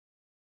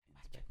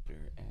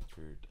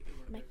Anchored.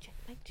 Mic check,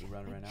 mic check. We're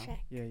running mic right now?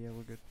 check. Yeah,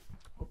 we're good.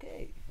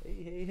 Okay.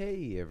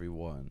 Hey,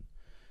 everyone.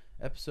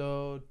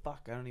 Episode, I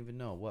don't even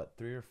know. What,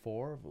 3 or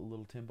 4 of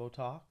Little Timbo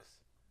Talks?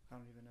 I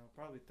don't even know.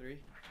 Probably 3.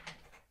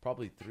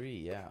 Probably 3,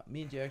 yeah.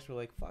 Me and Jax were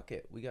like, fuck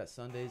it. We got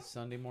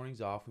Sunday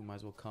mornings off. We might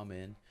as well come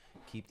in,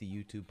 keep the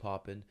YouTube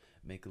popping,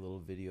 make a little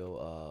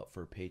video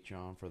for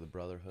Patreon for the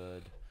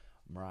Brotherhood.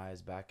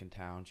 Mariah's back in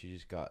town. She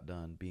just got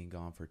done being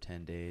gone for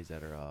 10 days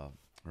at her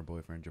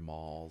boyfriend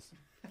Jamal's.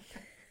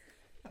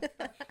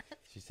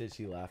 She said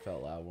she laughed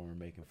out loud when we were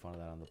making fun of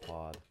that on the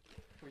pod.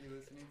 Were you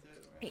listening to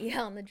it?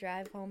 Yeah, on the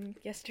drive home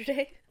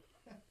yesterday,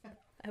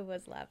 I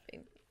was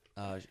laughing.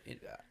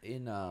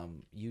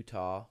 In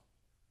Utah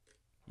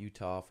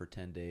for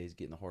 10 days,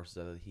 getting the horses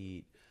out of the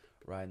heat,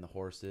 riding the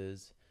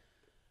horses,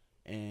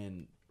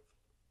 and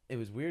it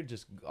was weird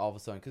just all of a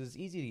sudden because it's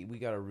easy. We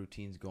got our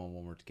routines going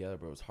when we're together,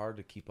 but it was hard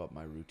to keep up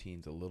my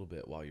routines a little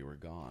bit while you were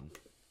gone.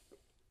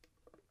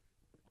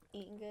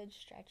 Eating good,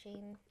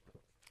 stretching.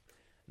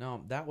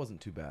 No, that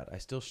wasn't too bad. I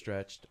still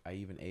stretched. I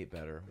even ate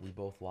better. We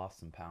both lost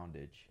some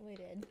poundage. We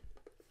did.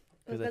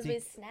 Because Because we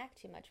snack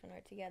too much when we're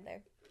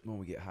together. When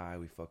we get high,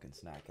 we fucking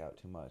snack out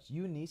too much.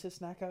 You and Nisa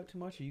snack out too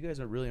much? Or you guys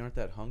aren't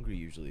that hungry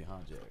usually, huh,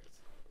 Jax?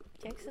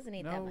 Jax doesn't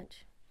eat that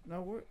much.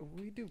 No,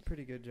 we do a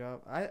pretty good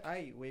job.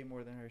 I eat way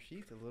more than her. She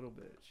eats a little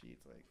bit. She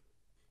eats like,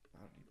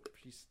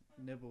 she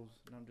nibbles,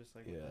 and I'm just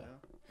like, Yeah. what the hell?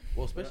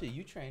 Well, especially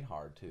you train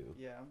hard too.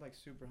 Yeah, I'm like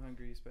super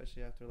hungry,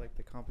 especially after like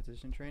the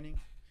competition training.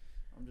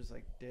 I'm just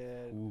like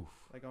dead. Oof.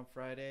 Like on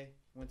Friday,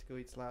 went to go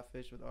eat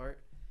slapfish with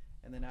Art,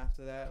 and then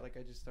after that, like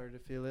I just started to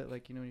feel it,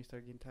 like when you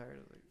start getting tired,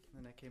 like,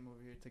 and I came over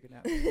here, took a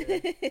nap,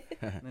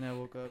 and then I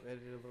woke up,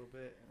 edited a little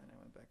bit, and then I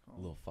went back home.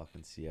 A little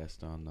fucking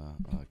siesta on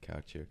the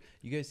couch here.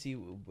 You guys see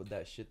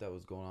that shit that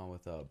was going on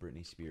with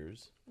Britney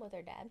Spears? With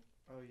her dad.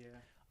 Oh yeah.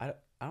 I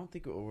don't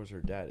think it was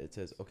her dad. It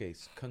says, okay,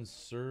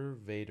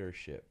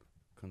 conservatorship.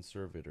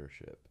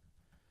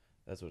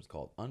 That's what it's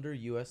called. Under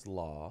U.S.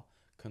 law,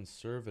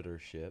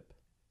 conservatorship.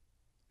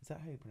 Is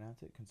that how you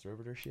pronounce it?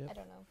 Conservatorship? I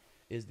don't know.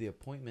 Is the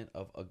appointment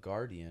of a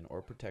guardian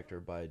or protector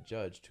by a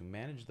judge to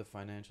manage the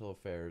financial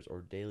affairs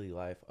or daily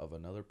life of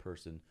another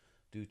person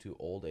due to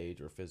old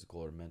age or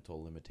physical or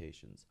mental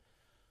limitations.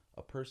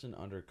 A person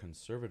under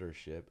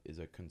conservatorship is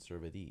a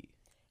conservatee.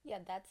 Yeah,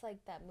 that's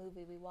like that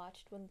movie we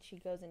watched when she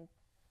goes and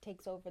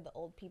takes over the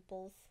old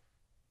people's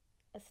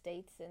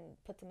estates and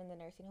puts them in the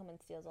nursing home and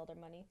steals all their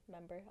money.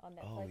 Remember on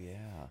Netflix? Oh,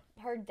 yeah.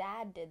 Her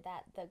dad did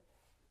that.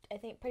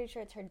 Pretty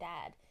sure it's her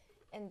dad.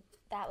 And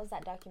that was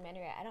that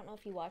documentary. I don't know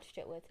if you watched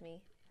it with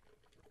me,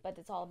 but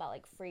it's all about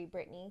like Free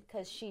Britney,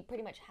 because she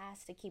pretty much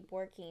has to keep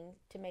working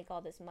to make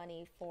all this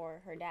money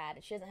for her dad.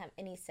 She doesn't have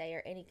any say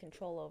or any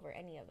control over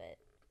any of it.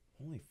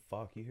 Holy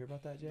fuck! You hear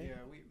about that, Jay?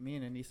 Yeah, me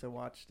and Anissa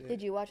watched it.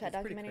 Did you watch that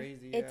It's documentary?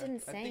 Pretty crazy, It's yeah.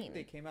 insane. I think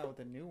they came out with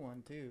a new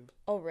one too.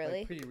 Oh, really?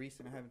 Like pretty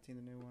recent. I haven't seen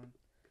the new one.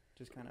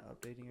 Just kind of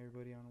updating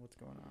everybody on what's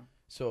going on.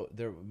 So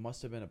there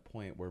must have been a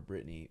point where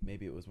Britney,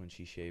 maybe it was when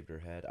she shaved her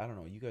head. I don't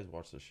know. You guys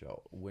watched the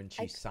show when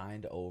she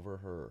signed over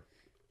her.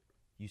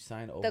 You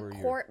signed over. The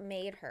court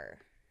made her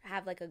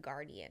have like a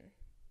guardian.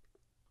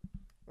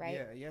 Right?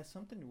 Yeah,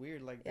 something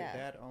weird. Like the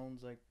dad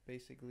owns like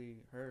basically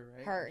her,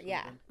 right? Her,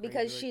 yeah,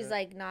 because she's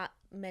like not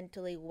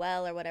mentally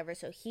well or whatever,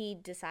 so he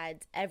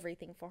decides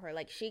everything for her.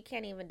 Like she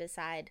can't even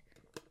decide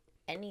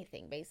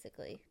anything,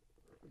 basically.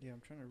 Yeah,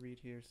 I'm trying to read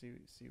here,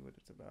 see what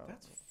it's about.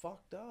 That's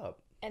fucked up.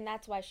 And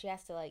that's why she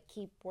has to like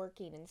keep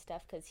working and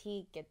stuff, because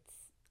he gets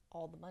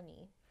all the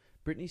money.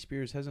 Britney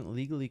Spears hasn't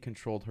legally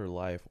controlled her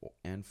life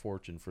and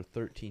fortune for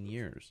 13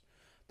 years.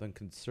 The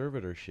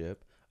conservatorship,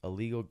 a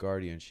legal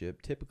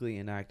guardianship typically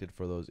enacted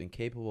for those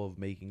incapable of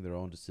making their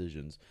own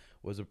decisions,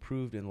 was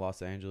approved in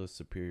Los Angeles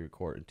Superior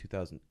Court in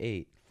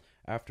 2008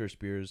 after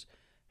Spears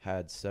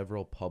had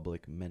several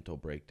public mental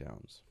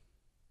breakdowns.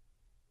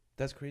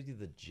 That's crazy.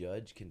 The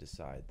judge can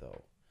decide,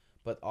 though.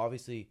 But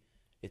obviously,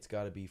 it's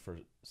got to be for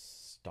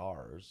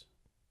stars,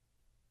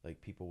 like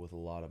people with a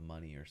lot of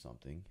money or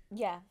something.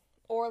 Yeah.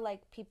 Or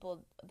like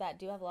people that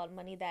do have a lot of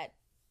money that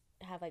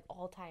have like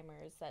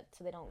Alzheimer's,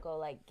 so they don't go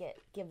like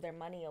give their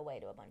money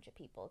away to a bunch of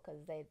people, because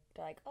they're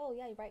like, oh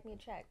yeah, you write me a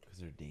check. Because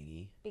they're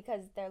dingy.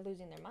 Because they're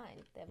losing their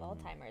mind. They have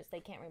Alzheimer's.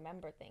 They can't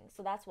remember things.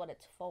 So that's what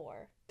it's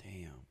for.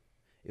 Damn.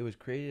 It was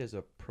created as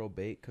a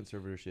probate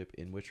conservatorship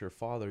in which her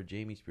father,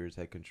 Jamie Spears,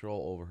 had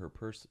control over her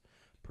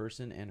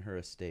person and her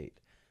estate.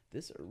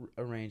 This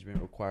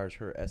arrangement requires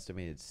her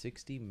estimated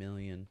 $60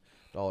 million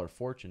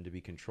fortune to be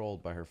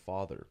controlled by her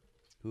father,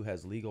 who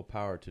has legal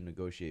power to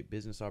negotiate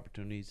business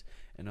opportunities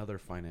and other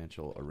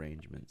financial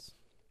arrangements.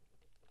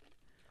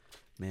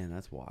 Man,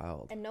 that's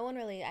wild. And no one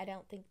really, I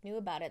don't think, knew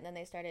about it. And then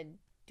they started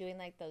doing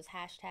like those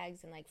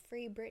hashtags and like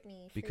Free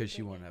Britney. Because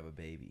she wanted to have a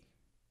baby.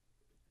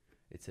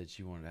 It said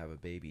she wanted to have a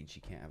baby, and she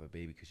can't have a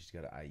baby because she's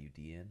got an IUD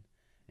in,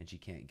 and she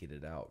can't get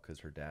it out because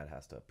her dad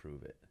has to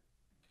approve it.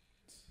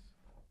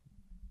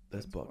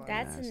 That's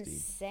nasty.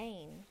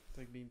 Insane. It's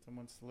like being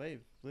someone's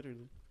slave,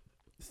 literally.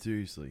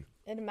 Seriously.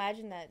 And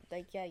imagine that,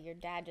 like, yeah, your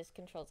dad just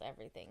controls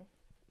everything.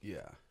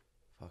 Yeah,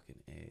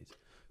 fucking AIDS.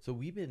 So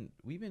we've been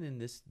in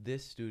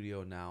this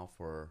studio now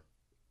for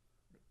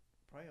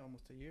probably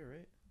almost a year,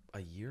 right?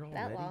 A year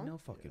That already? long? No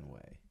fucking Yeah.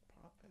 way.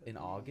 Probably. In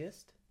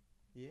August?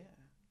 Yeah.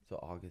 So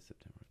August,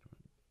 September.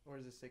 Or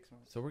is it 6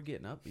 months? So we're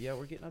getting up. Yeah,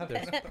 we're getting up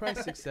there. It's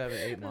probably 6, 7,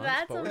 8 months.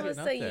 That's but we're almost getting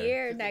up a there.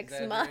 year Just next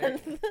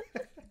exaggerate. month.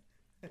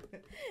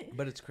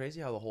 But it's crazy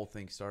how the whole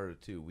thing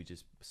started too. We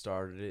just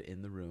started it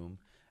in the room,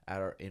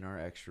 in our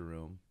extra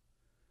room.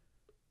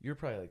 You're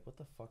probably like, "What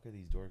the fuck are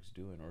these dorks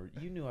doing?" Or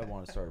you knew I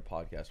wanted to start a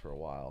podcast for a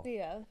while.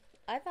 Yeah.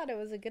 I thought it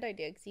was a good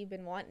idea because you've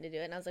been wanting to do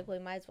it. And I was like, well,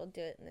 we might as well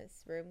do it in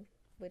this room.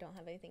 We don't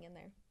have anything in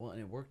there. Well, and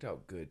it worked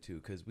out good too,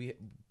 because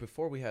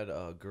before we had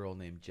a girl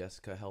named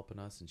Jessica helping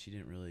us, and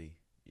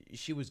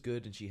she was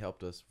good and she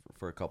helped us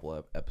for a couple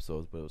of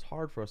episodes, but it was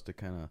hard for us to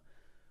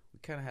we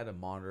kind of had to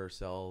monitor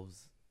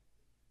ourselves.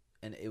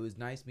 And it was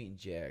nice meeting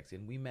Jax,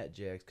 and we met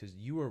Jax because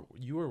you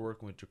were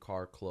working with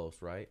Jakar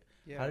close, right?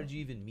 Yeah. How did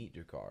you even meet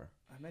Jakar?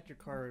 I met your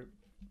car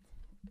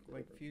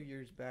like a few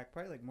years back,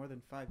 probably like more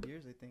than 5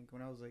 years, I think,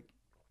 when I was like,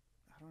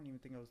 I don't even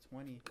think I was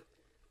 20,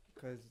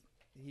 because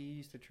he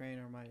used to train,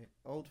 or my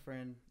old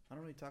friend, I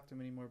don't really talk to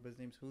him anymore, but his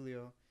name's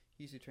Julio.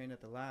 He used to train at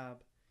the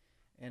lab,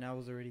 and I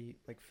was already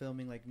like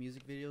filming like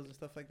music videos and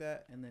stuff like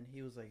that, and then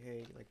he was like,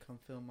 hey, like come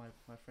film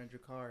my friend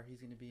Jakar,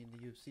 he's going to be in the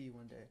UFC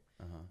one day.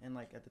 And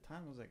like at the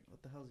time I was like,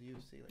 what the hell's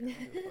UFC? Like,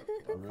 I don't give a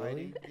fuck about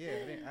Really? fighting.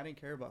 Yeah, I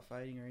didn't care about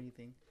fighting or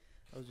anything.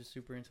 I was just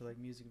super into like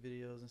music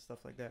videos and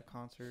stuff like that,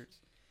 concerts.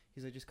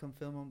 He's like, just come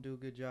film them, do a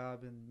good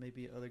job, and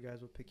maybe other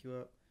guys will pick you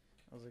up.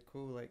 I was like,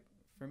 cool. Like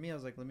for me, I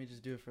was like, let me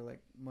just do it for like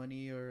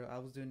money, or I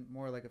was doing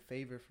more like a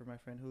favor for my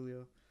friend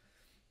Julio.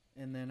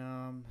 And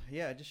then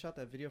yeah, I just shot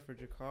that video for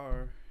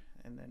Jakar,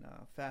 and then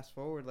fast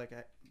forward, like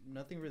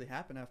nothing really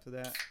happened after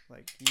that.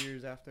 Like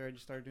years after, I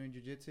just started doing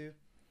jiu-jitsu,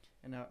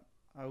 and I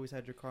always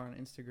had Jakar on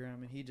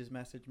Instagram, and he just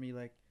messaged me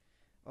like,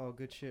 oh,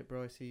 good shit,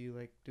 bro, I see you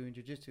like doing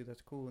jiu-jitsu,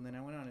 that's cool. And then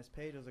I went on his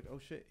page, I was like, oh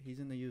shit, he's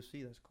in the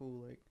UFC, that's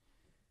cool. Like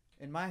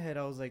in my head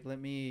I was like,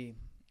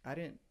 I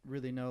didn't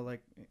really know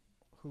like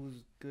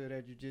who's good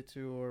at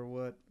jiu-jitsu or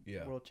what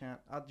world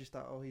champ. I just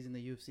thought, oh, he's in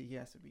the UFC, he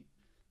has to be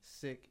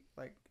sick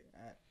like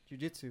at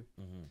jiu-jitsu.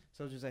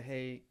 So I was just like,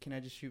 hey, can I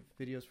just shoot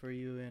videos for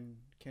you, and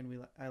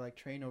I like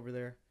train over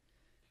there?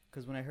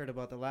 Because when I heard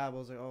about the lab, I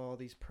was like, oh, all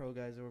these pro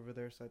guys are over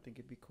there, so I think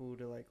it'd be cool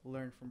to like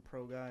learn from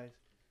pro guys.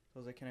 So I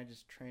was like, can I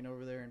just train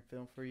over there and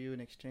film for you in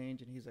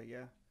exchange? And he's like,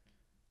 yeah.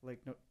 Like,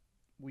 no,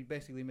 we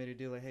basically made a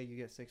deal like, hey, you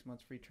get 6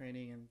 months free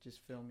training and just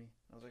film me.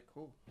 I was like,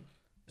 cool.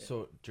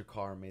 So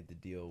Jakar made the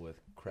deal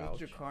with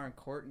Crouch. With Jakar and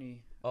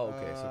Courtney. Oh,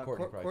 okay. So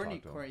Courtney probably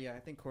talked to him. Yeah, I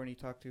think Courtney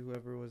talked to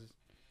whoever was.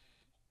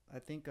 I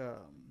think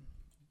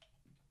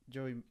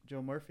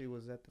Joe Murphy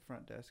was at the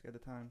front desk at the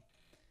time,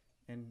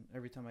 and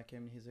every time I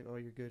came in, he's like, "Oh,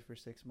 you're good for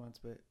 6 months."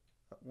 But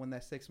when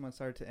that 6 months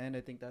started to end,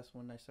 I think that's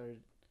when I started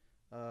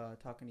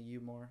talking to you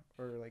more,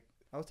 or like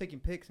I was taking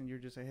pics, and you're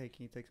just like, "Hey,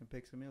 can you take some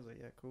pics of me?" I was like,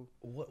 "Yeah, cool."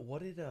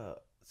 What did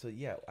So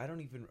yeah, I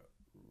don't even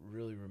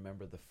really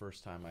remember the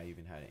first time I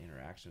even had an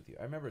interaction with you.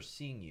 I remember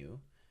seeing you,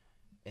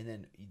 and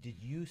then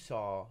did you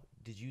saw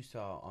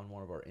on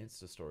one of our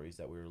Insta stories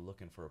that we were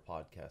looking for a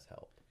podcast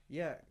help?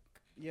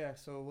 Yeah,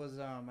 so it was,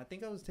 I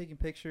think I was taking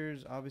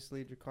pictures,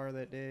 obviously, Jakar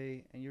that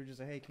day, and you were just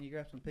like, hey, can you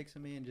grab some pics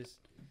of me and just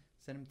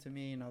send them to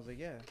me? And I was like,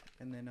 yeah.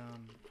 And then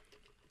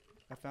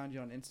I found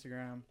you on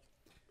Instagram,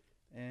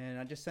 and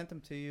I just sent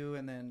them to you,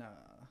 and then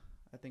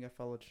I think I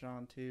followed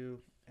Sean, too.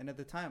 And at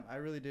the time, I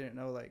really didn't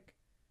know, like,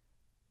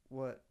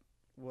 what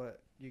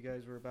you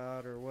guys were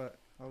about or what.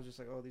 I was just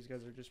like, oh, these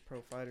guys are just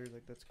pro fighters.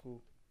 Like, that's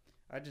cool.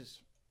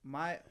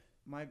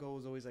 My goal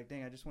was always like,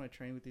 dang, I just want to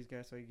train with these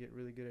guys so I can get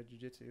really good at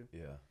jiu-jitsu.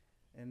 Yeah.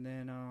 And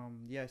then,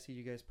 I see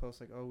you guys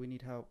post like, oh, we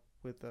need help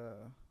with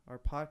our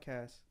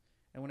podcast.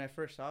 And when I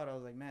first saw it, I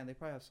was like, man, they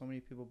probably have so many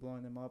people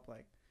blowing them up.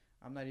 Like,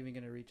 I'm not even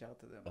going to reach out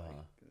to them. Like,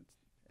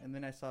 and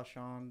then I saw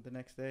Sean the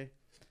next day.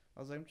 I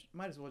was like,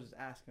 might as well just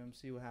ask him,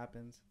 see what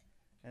happens.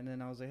 And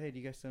then I was like, hey, do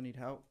you guys still need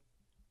help?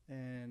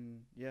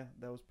 And yeah,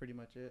 that was pretty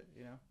much it,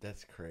 you know?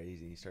 That's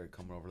crazy. You started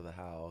coming over to the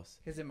house.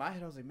 Because in my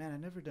head, I was like, man, I've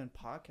never done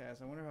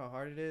podcasts. I wonder how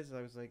hard it is.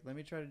 I was like, let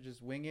me try to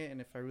just wing it. And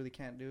if I really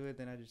can't do it,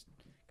 then I just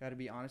got to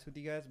be honest with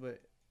you guys.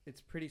 But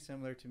it's pretty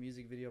similar to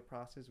music video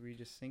process where you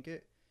just sync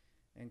it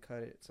and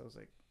cut it. So I was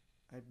like,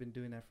 I've been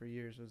doing that for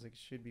years. I was like, it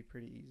should be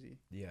pretty easy.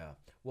 Yeah.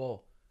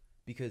 Well,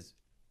 because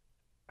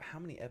how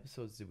many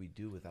episodes did we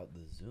do without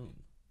the Zoom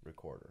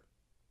recorder?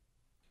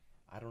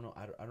 I don't know.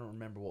 I don't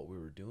remember what we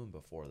were doing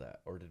before that.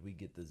 Or did we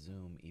get the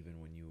Zoom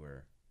even when you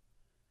were...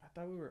 I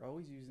thought we were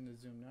always using the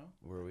Zoom, no?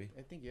 Were we?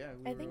 I think, yeah.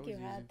 I think you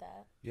had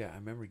that. Yeah, I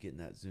remember getting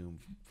that Zoom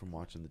from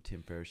watching the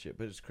Tim Ferriss shit.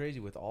 But it's crazy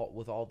with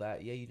all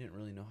that. Yeah, you didn't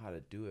really know how to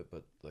do it,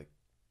 but like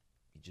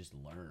you just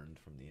learned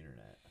from the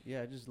internet.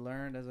 Yeah, I just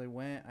learned as I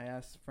went. I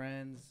asked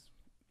friends,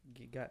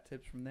 got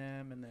tips from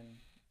them, and then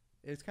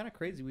it's kind of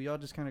crazy. We all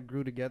just kind of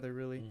grew together,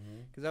 really.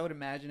 Because I would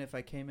imagine if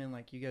I came in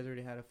like you guys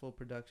already had a full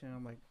production,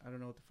 I'm like, I don't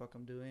know what the fuck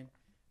I'm doing.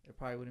 It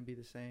probably wouldn't be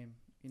the same.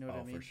 You know what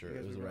I mean? Oh, for sure.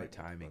 It was the right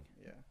timing.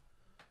 Yeah.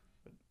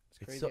 But it's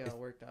crazy how it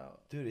worked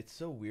out. Dude, it's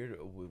so weird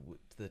with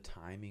the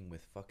timing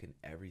with fucking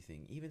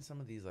everything. Even some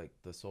of these, like,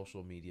 the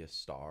social media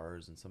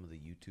stars and some of the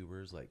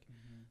YouTubers, like,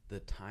 the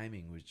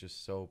timing was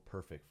just so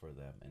perfect for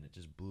them, and it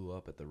just blew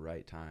up at the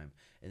right time.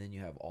 And then you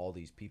have all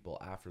these people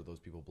after those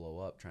people blow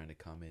up trying to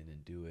come in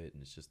and do it,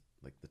 and it's just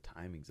like the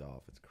timing's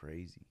off. It's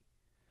crazy.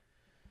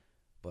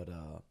 But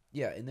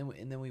yeah, and then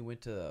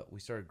we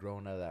started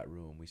growing out of that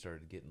room. We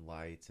started getting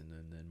lights and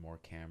then more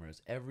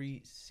cameras.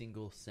 Every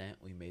single cent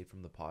we made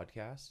from the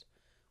podcast,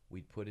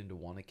 we'd put into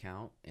one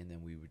account, and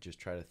then we would just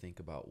try to think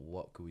about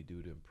what could we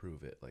do to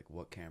improve it. Like,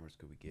 what cameras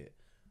could we get?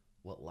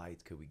 What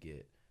lights could we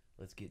get?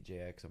 Let's get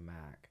JX a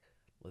Mac.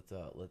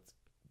 Let's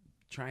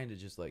trying to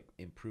just like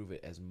improve it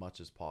as much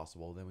as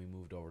possible. Then we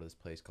moved over to this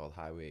place called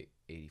Highway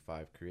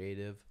 85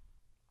 Creative.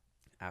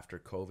 After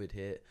COVID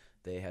hit,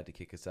 they had to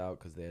kick us out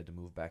because they had to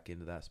move back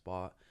into that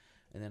spot.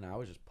 And then I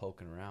was just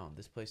poking around.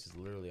 This place is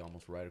literally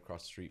almost right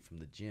across the street from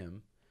the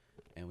gym,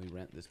 and we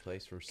rent this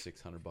place for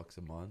 $600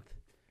 a month,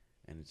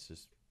 and it's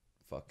just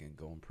fucking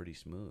going pretty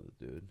smooth,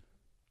 dude.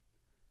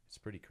 It's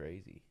pretty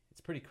crazy.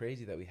 It's pretty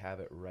crazy that we have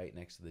it right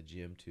next to the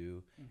gym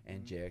too,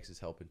 and JX is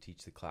helping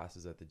teach the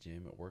classes at the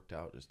gym. It worked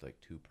out just like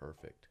too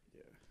perfect.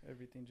 Yeah,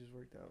 everything just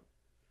worked out.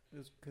 It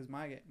was because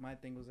my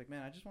thing was like,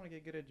 man, I just want to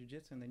get good at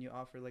jiu-jitsu, and then you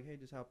offer like, hey,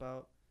 just help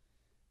out,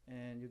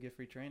 and you'll get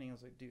free training. I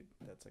was like, dude,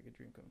 that's like a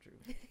dream come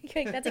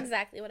true. That's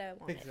exactly what I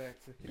wanted.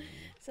 Exactly.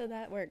 So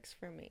that works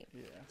for me.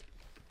 Yeah.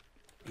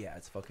 Yeah,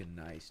 it's fucking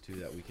nice too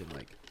that we can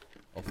like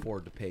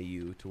afford to pay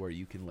you to where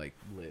you can like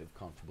live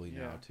comfortably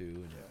now too,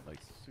 and like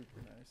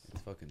super nice.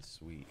 It's fucking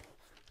sweet.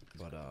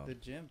 But the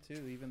gym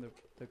too, even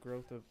the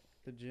growth of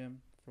the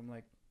gym from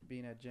like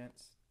being at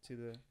Gents to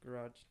the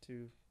garage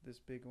to this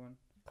big one.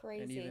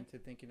 Crazy. And even to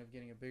thinking of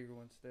getting a bigger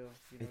one still.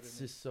 You know it's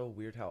just so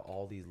weird how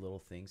all these little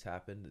things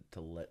happened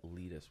to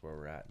lead us where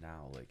we're at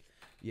now. Like,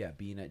 yeah,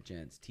 being at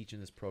Gents, teaching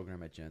this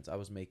program at Gents. I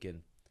was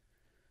making,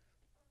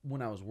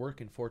 when I was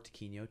working for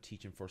Taquino,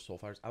 teaching for Soul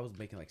Fighters, I was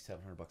making like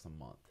 $700 a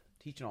month,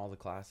 teaching all the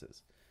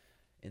classes.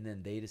 And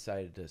then they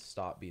decided to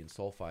stop being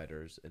Soul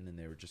Fighters, and then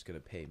they were just going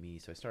to pay me.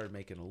 So I started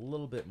making a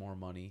little bit more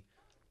money,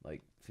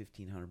 like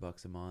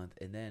 $1,500 a month.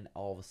 And then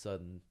all of a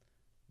sudden,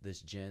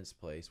 this Gents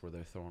place where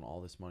they're throwing all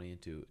this money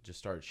into just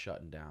started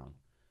shutting down.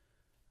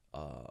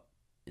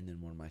 And then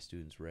one of my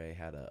students, Ray,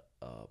 had a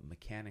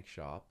mechanic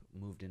shop,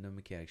 moved into a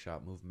mechanic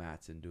shop, moved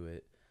mats into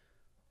it,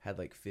 had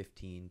like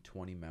 15,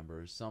 20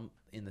 members. Some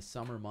in the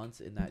summer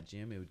months in that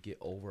gym, it would get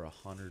over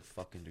 100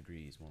 fucking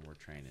degrees when we're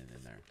training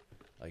in there,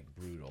 like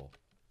brutal.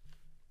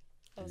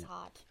 It was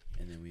hot.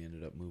 And then we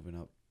ended up moving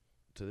up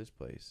to this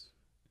place.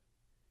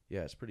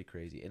 Yeah, it's pretty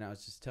crazy. And I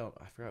was just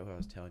I forgot what I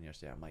was telling you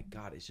yesterday. I'm like,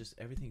 God, it's just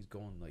everything's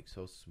going like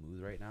so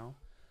smooth right now.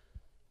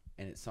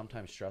 And it's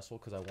sometimes stressful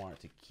because I want it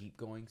to keep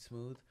going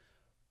smooth.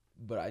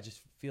 But I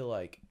just feel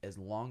like as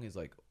long as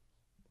like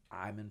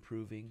I'm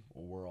improving,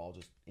 or we're all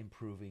just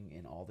improving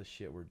in all the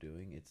shit we're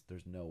doing,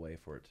 there's no way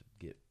for it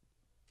to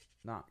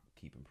not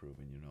keep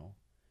improving, you know?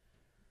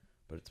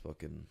 But it's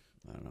fucking,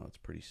 I don't know, it's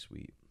pretty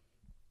sweet.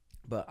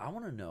 But I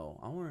want to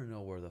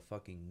know where the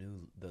fucking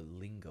the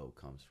lingo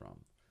comes from.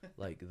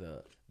 Like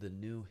the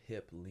new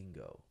hip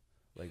lingo,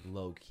 like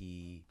low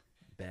key,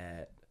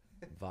 bet,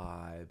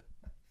 vibe,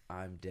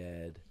 I'm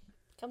dead.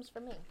 Comes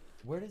from me.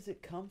 Where does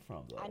it come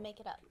from though? I make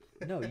it up.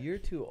 No, you're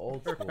too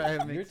old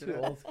school. You're too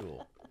old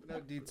school. No,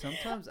 dude,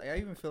 sometimes I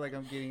even feel like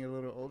I'm getting a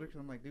little older because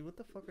I'm like, dude, what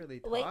the fuck are they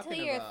talking about? Wait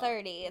till you're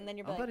 30 and then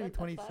you're I'm like, about to be what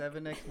the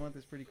 27 next month.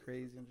 It's pretty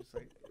crazy. I'm just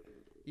like,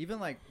 even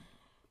like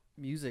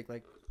music,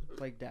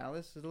 like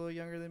Dallas is a little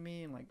younger than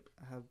me, and like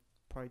I have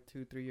probably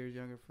 2-3 years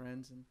younger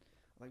friends, and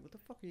like, what the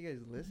fuck are you guys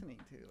listening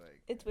to?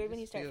 Like, It's weird when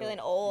you start feeling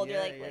like, old. yeah,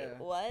 You're like, yeah. wait,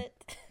 what?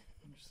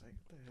 I'm just like,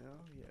 what the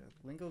hell? Yeah,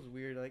 lingo's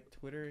weird. Like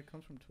Twitter, it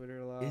comes from Twitter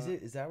a lot.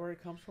 Is that where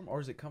it comes from, or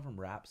does it come from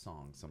rap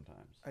songs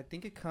sometimes? I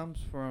think it comes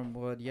from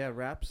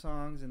rap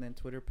songs, and then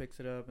Twitter picks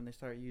it up and they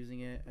start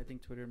using it. I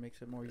think Twitter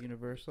makes it more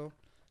universal,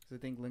 because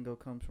I think lingo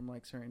comes from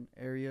like certain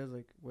areas,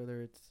 like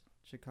whether it's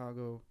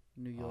Chicago,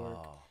 New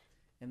York,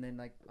 and then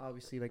like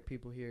obviously like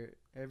people hear it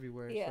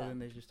everywhere. Yeah. So then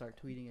they just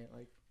start tweeting it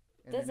like.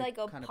 And Does then like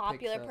it a kinda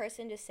popular picks up.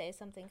 person just say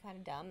something kind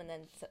of dumb, and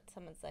then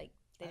someone's like,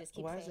 they just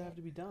keep Why saying does it have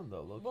to be dumb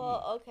though? Low key.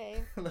 Well,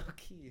 okay. Low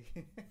key.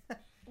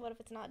 What if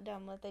it's not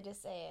dumb? Let they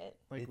just say it.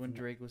 Like It's when not-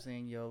 Drake was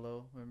saying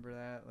YOLO, remember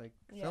that? Like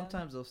Yeah.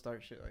 sometimes they'll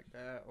start shit like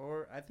that,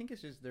 or I think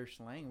it's just their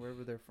slang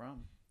wherever they're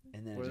from.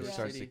 And then it Wherever just the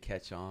starts city- to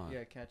catch on. Yeah,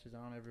 it catches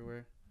on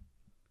everywhere.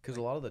 Because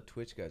a lot of the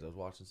Twitch guys, I was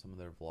watching some of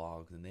their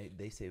vlogs, and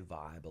they say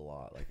vibe a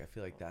lot. Like, I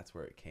feel like that's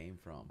where it came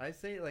from. I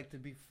say it like to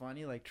be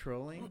funny, like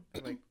trolling,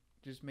 like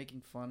just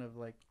making fun of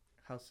like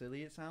how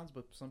silly it sounds,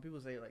 but some people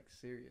say it like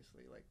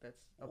seriously, like that's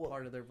a Well,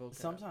 part of their vocab.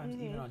 Sometimes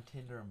Mhm. even on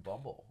Tinder and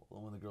Bumble,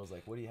 when the girl's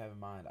like, "What do you have in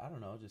mind?" I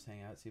don't know, just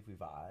hang out, see if we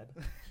vibe,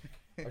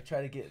 or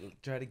try to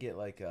get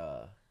like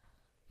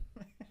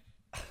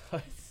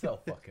It's so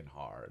fucking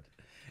hard.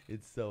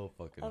 It's so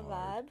fucking A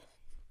hard. vibe.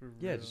 For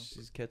Yeah, real.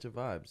 just catch a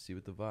vibe, see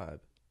what the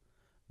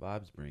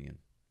vibe's bringing.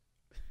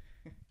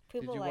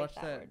 People Did you like watch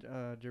that, that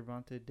word.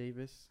 Gervonta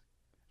Davis?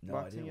 No,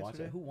 I Boxing didn't watch it.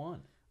 yesterday? Who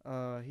won?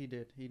 He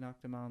did. He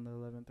knocked him out in the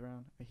 11th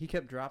round. He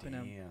kept dropping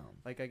him. Damn.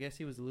 Like I guess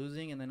he was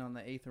losing, and then on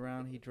the 8th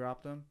round he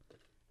dropped him,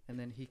 and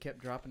then he kept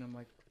dropping him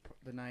like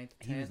the 9th,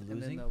 He was 10th, and then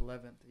losing? the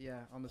 11th. Yeah,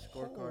 on the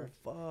scorecard.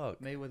 Oh, fuck.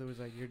 Mayweather was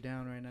like, "You're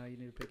down right now. You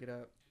need to pick it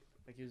up."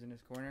 Like he was in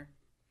his corner,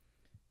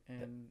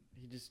 and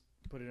he just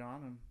put it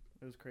on him.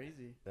 It was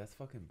crazy. That's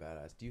fucking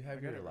badass. Do you have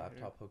I got your it right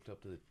laptop hooked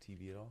up to the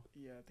TV at all?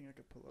 Yeah, I think I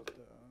could pull up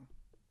the.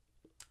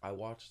 I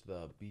watched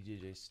the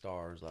BJJ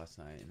Stars last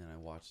night, and then I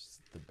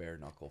watched the bare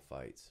knuckle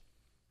fights.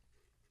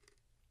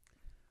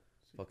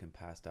 Fucking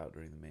passed out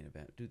during the main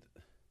event. Dude.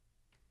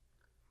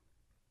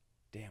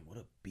 Damn, what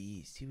a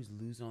beast. He was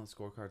losing on the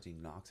scorecards. He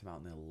knocks him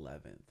out in the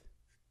 11th.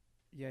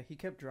 Yeah, he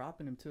kept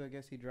dropping him too. I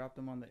guess he dropped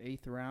him on the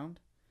 8th round,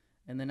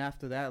 and then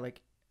after that, like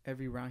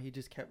every round, he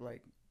just kept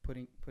like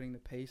putting the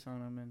pace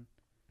on him, and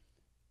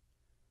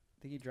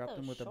I think he dropped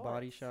him with a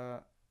body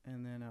shot,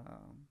 and then And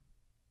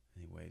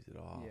he waves it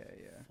off.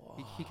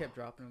 yeah. He kept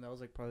dropping him. That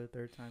was like probably the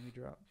 3rd time he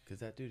dropped. Because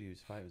that dude he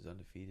was fighting was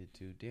undefeated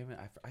too. Damn it,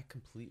 I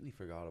completely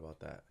forgot about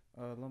that.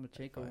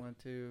 Lomachenko won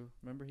too.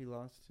 Remember he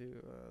lost to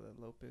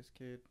that Lopez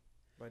kid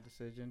by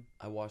decision.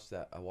 I watched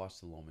the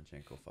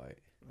Lomachenko fight.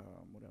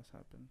 What else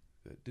happened?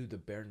 Dude, the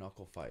bare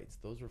knuckle fights,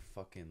 those were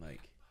fucking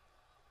like,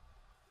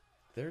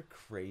 they're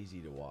crazy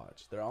to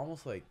watch. They're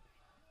almost like,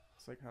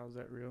 It's like, how's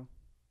that real?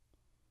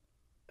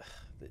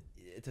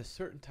 it's a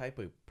certain type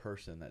of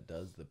person that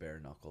does the bare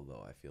knuckle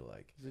though. I feel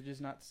like Is it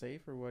just not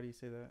safe, or why do you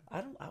say that?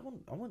 I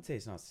wouldn't say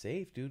it's not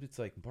safe, dude. It's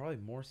like probably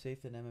more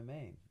safe than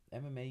MMA.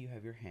 MMA, you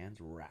have your hands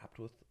wrapped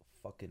with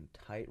fucking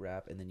tight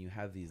wrap, and then you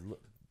have these.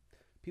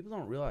 People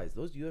don't realize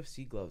those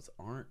UFC gloves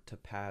aren't to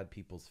pad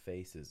people's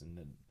faces, and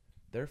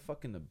they're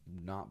fucking to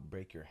not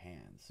break your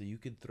hands. So you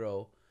could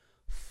throw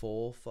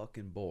full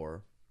fucking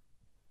bore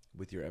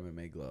with your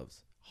MMA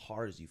gloves,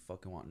 hard as you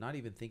fucking want, not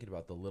even thinking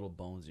about the little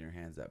bones in your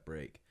hands that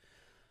break.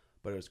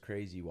 But it was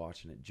crazy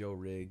watching it. Joe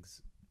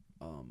Riggs,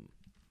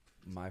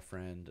 my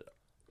friend,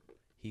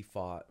 he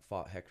fought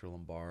Hector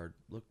Lombard,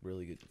 looked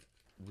really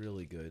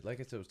good. Like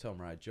I said, I was telling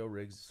Mariah, Joe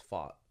Riggs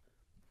fought.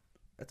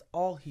 That's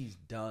all he's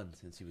done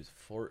since he was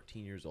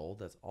 14 years old.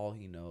 That's all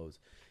he knows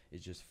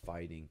is just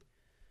fighting.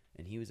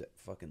 And he was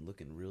fucking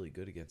looking really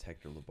good against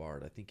Hector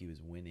Lombard. I think he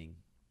was winning.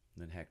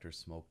 And then Hector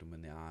smoked him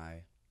in the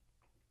eye.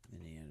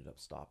 And he ended up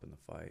stopping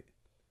the fight.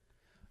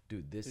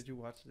 Dude, Did you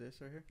watch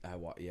this right here? I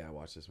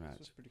watched this match. This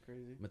was pretty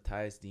crazy.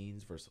 Matthias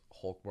Deans versus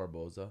Hulk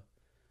Barboza.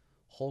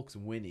 Hulk's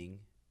winning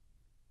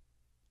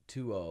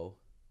 2-0.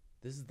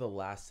 This is the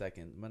last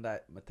second.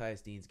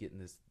 Matthias Deans gets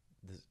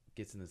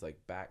in this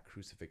like back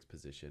crucifix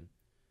position.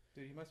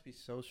 Dude, he must be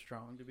so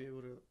strong to be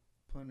able to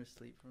put him to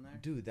sleep from there.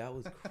 Dude, that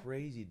was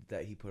crazy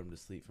that he put him to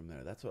sleep from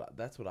there. That's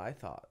what I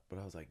thought. But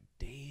I was like,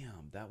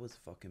 damn, that was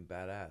fucking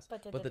badass.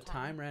 But the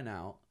time ran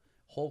out.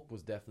 Hulk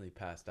was definitely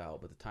passed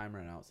out, but the time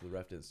ran out, so the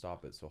ref didn't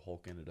stop it, so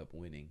Hulk ended up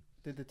winning.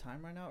 Did the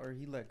time run out, or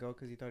he let go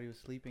because he thought he was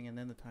sleeping, and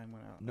then the time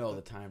went out? No,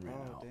 the time ran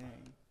out. Oh,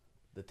 dang.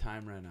 The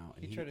time ran out,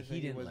 and he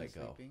didn't let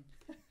go.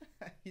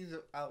 He's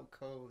out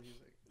cold. He's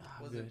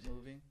like, wasn't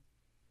moving.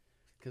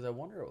 Because I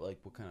wonder, like,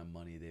 what kind of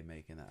money they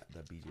make in the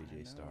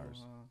BJJ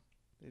Stars.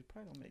 They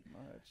probably don't make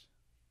much.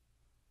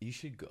 You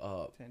should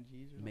go 10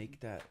 G's or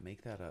make that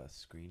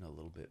screen a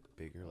little bit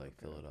bigger, like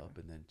fill it up,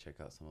 and then check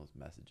out some of those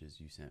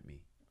messages you sent me.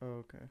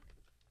 Oh, okay.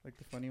 Like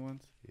the funny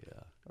ones?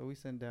 Yeah. Oh, we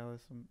sent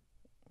Dallas some.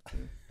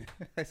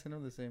 I sent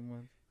him the same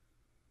ones.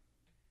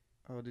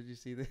 Oh, did you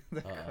see the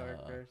car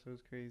crash? It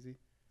was crazy.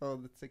 Oh,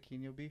 the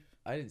taquino beef?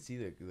 I didn't see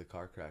the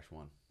car crash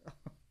one.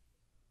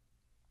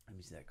 Let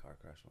me see that car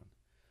crash one.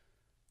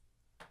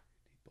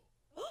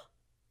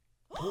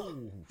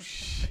 Oh,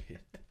 shit.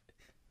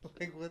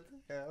 Like, what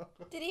the hell?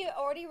 Did he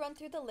already run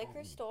through the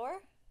liquor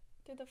store?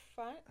 Through the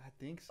front? I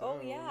think so.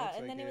 Oh, yeah.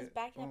 And then he was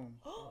backing up.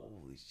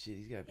 Holy shit,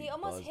 he's got to be He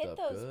almost hit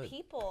those good.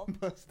 people.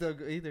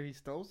 Either he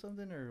stole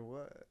something or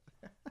what?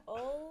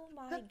 Oh,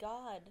 my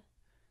God.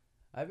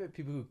 I bet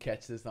people who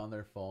catch this on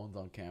their phones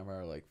on camera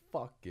are like,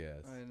 fuck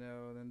yes. I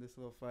know. And then this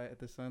little fight at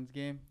the Suns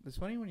game. It's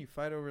funny when you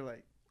fight over,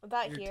 like,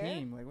 your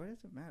team. Like, why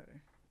does it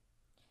matter?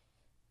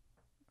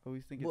 I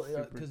always think it's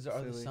super because silly.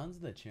 are the Suns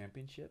in the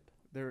championship?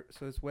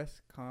 So it's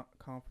West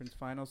Conference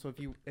Finals. So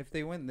if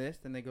they win this,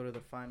 then they go to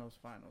the finals,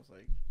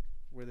 like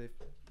where they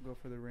go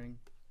for the ring.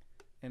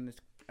 And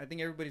I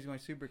think everybody's going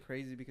super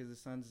crazy because the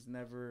Suns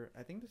never.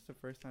 I think this is the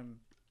first time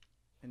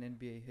in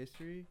NBA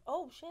history.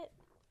 Oh shit!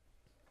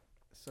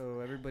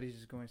 So everybody's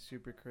just going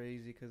super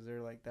crazy because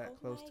they're like that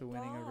close to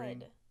winning a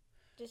ring.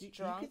 Just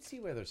drunk. You can see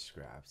where there's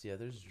scraps. Yeah,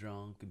 there's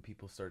drunk and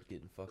people start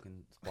getting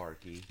fucking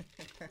sparky.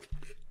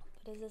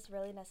 But is this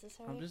really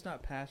necessary? I'm just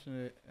not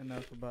passionate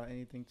enough about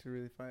anything to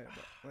really fight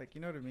about. Like, you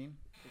know what I mean?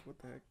 Like, what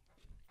the heck?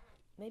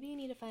 Maybe you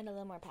need to find a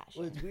little more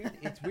passion. Well, it's weird.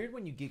 It's weird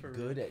when you get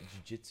good at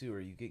jiu-jitsu or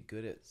you get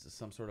good at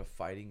some sort of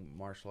fighting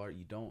martial art.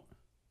 You don't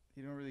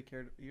really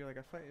care. You're like,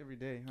 I fight every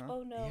day, huh?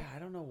 Oh no. Yeah, I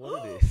don't know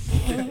what it is.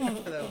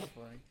 That was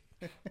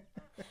funny.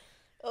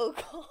 Oh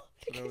god.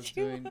 What I was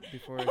doing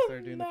before I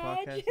started doing the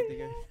podcast with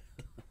you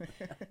guys.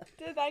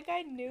 Dude, that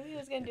guy knew he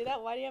was gonna do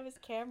that. Why do you have his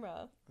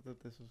camera? I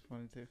thought this was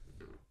funny too.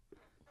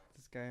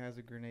 This guy has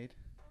a grenade.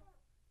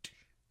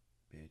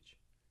 Bitch.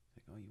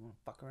 Like, oh, you want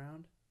to fuck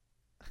around?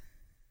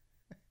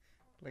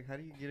 Like, how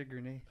do you get a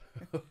grenade?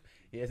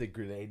 He has a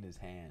grenade in his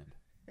hand.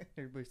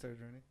 Everybody starts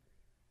running.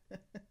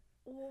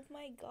 Oh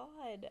my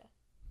god.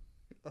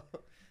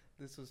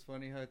 This was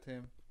funny, huh,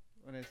 Tim?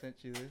 When I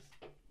sent you this,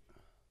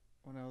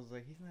 when I was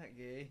like, he's not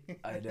gay.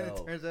 I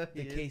know. Turns out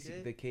he is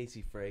gay. The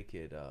Casey Frey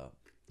kid,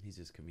 he's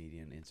this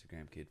comedian,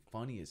 Instagram kid,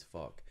 funny as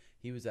fuck.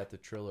 He was at the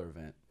Triller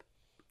event,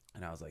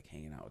 and I was like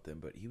hanging out with him,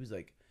 but he was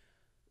like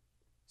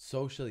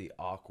socially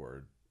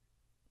awkward.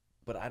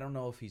 But I don't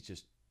know if he's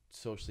just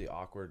socially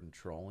awkward and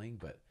trolling,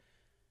 but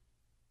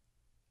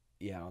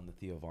yeah, on the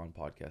Theo Vaughn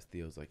podcast,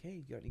 Theo's like, "Hey,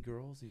 you got any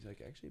girls?" He's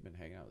like, "Actually, I've been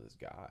hanging out with this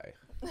guy."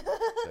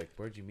 Like,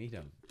 where'd you meet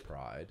him?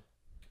 Pride.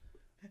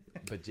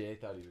 But Jay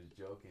thought he was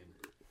joking.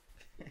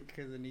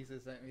 Because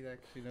Anissa sent me that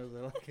because she knows I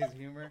like his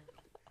humor.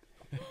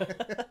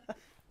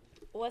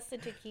 What's the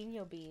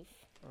Taquino beef?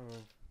 Oh,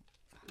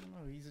 I don't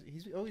know.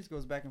 He's always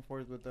goes back and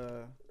forth with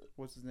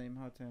what's his name?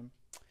 How Tim?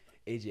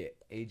 AJ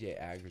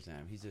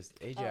Agrazam. He's just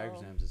AJ Oh.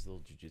 Agrazam's this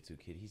little jiu-jitsu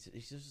kid. He's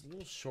just a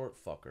little short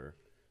fucker.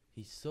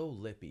 He's so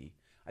lippy.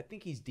 I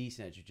think he's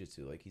decent at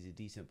jiu-jitsu. Like, he's a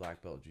decent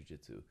black belt at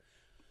jiu-jitsu.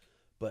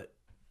 But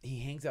he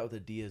hangs out with the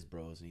Diaz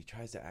bros and he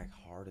tries to act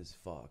hard as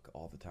fuck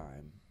all the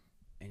time.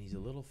 And he's a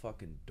little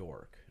fucking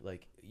dork.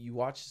 Like, you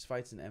watch his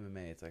fights in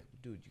MMA, it's like,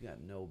 dude, you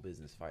got no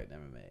business fighting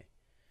MMA.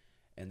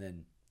 And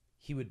then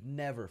he would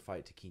never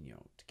fight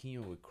Taquino.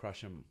 Taquino would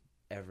crush him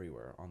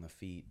everywhere, on the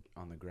feet,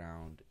 on the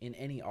ground, in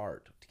any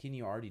art.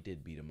 Taquino already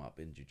did beat him up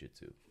in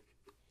jiu-jitsu.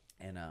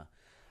 And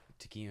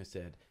Taquino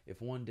said,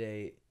 if one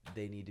day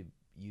they need to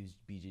use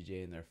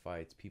BJJ in their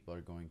fights, people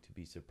are going to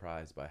be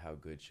surprised by how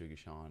good Sugar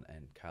Sean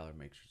and Kyler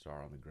Matrix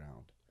are on the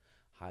ground.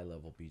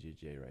 High-level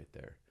BJJ right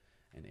there.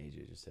 And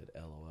AJ just said,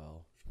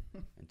 LOL.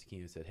 And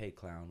Taquino said, hey,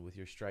 clown, with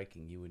your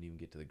striking, you wouldn't even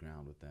get to the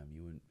ground with them.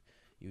 You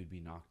would be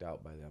knocked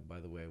out by them. By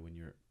the way,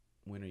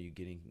 when are you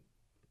getting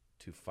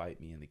to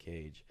fight me in the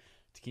cage?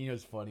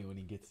 Taquino's funny when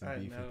he gets to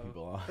beef with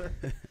people on.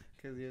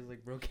 Because he has,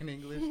 like, broken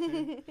English,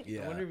 too.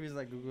 Yeah. I wonder if he's,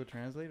 like, Google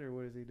Translate or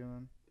what is he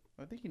doing?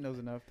 I think he knows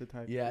enough to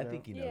type Yeah, I it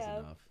think out. he knows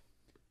enough.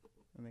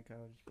 I think I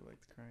would just be, like,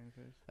 the crying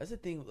face. That's the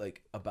thing,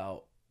 like,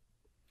 about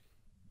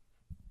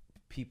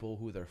people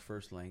who their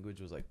first language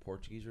was, like,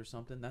 Portuguese or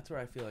something. That's where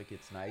I feel like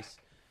it's nice.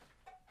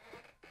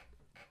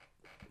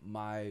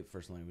 My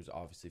first language is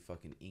obviously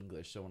fucking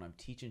English. So when I'm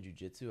teaching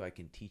jiu-jitsu, I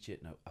can teach it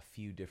in a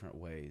few different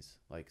ways.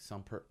 Like,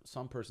 some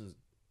person's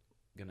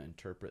going to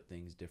interpret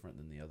things different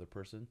than the other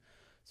person.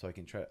 So I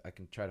can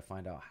try to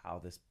find out how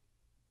this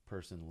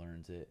person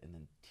learns it and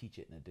then teach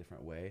it in a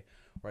different way.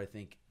 Where I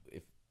think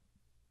if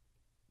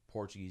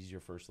Portuguese is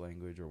your first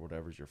language or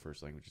whatever's your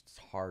first language, it's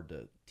hard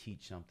to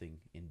teach something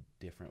in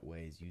different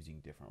ways using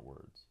different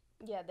words.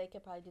 Yeah, they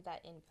could probably do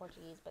that in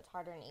Portuguese, but it's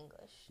harder in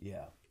English.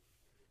 Yeah.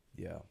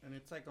 Yeah. And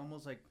it's like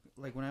almost like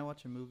when I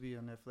watch a movie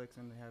on Netflix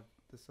and they have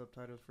the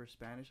subtitles for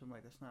Spanish, I'm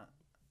like, that's not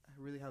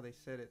really how they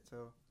said it.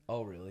 So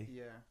Oh, really?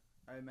 yeah,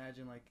 I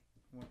imagine like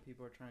when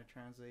people are trying to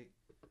translate,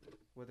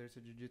 whether it's a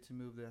jiu-jitsu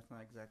move, that's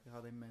not exactly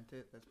how they meant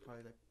it. That's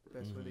probably the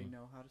best way they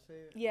know how to say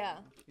it. Yeah.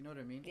 You know what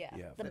I mean? Yeah.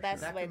 Yeah, The for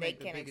best sure. way That they can make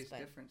can the biggest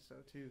explain. difference,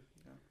 though, too.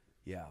 You know?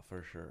 Yeah,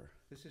 for sure.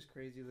 This is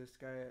crazy. This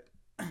guy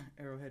at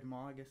Arrowhead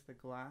Mall, I guess the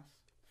glass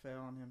fell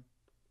on him.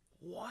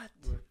 What?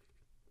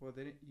 Well,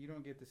 you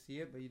don't get to see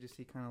it, but you just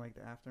see kind of like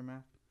the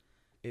aftermath.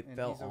 It And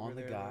fell he's over on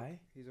the there, guy? like,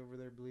 he's over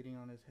there bleeding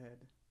on his head.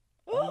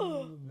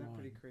 Oh! Isn't that my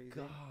pretty crazy?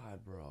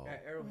 God, bro.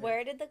 At Arrowhead.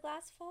 Where did the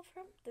glass fall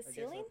from? The I guess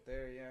ceiling? up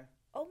there, yeah.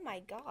 Oh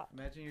my god.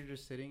 Imagine you're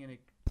just sitting and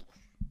it.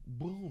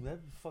 Boom, that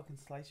would fucking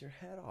slice your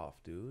head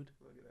off, dude.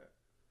 Look at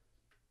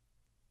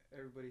that.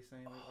 Everybody's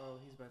saying like, "Oh,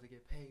 he's about to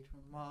get paid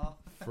from the mall."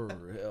 For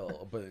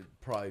real. But it'd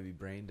probably be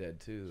brain dead,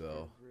 too,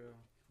 though. For real.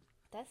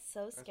 That's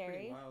so That's scary.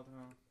 pretty wild,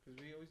 huh? Because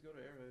we always go to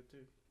Arrowhead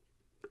too.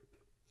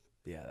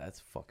 Yeah, that's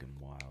fucking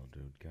wild,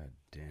 dude. God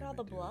damn Look at all it,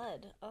 the dude.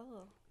 blood.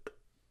 Oh.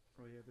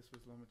 Oh yeah, this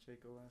was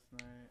Lomachenko last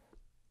night.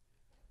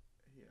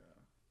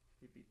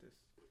 He beat this.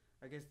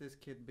 I guess this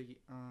kid beat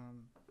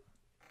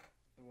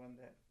the one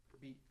that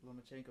beat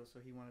Lomachenko, so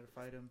he wanted to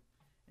fight him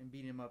and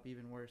beat him up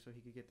even worse, so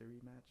he could get the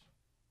rematch.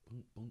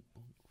 Boom, boom,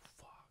 boom.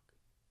 Fuck.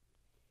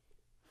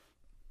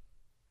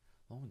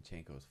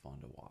 Lomachenko's fun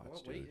to watch,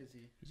 What dude. weight is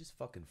he? He just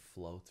fucking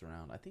floats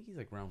around. I think he's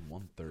like around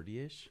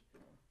 130-ish.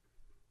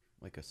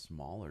 Like a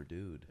smaller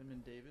dude. Him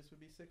and Davis would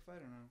be sick fight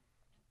or no?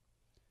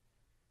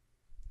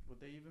 Would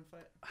they even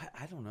fight?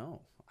 I don't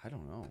know. I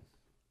don't know.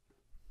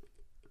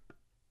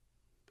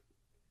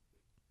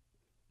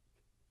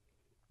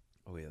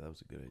 Oh yeah, that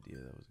was a good idea.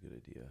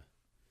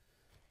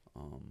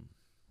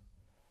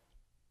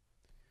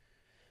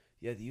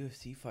 Yeah, the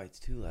UFC fights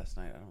too last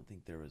night. I don't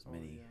think there was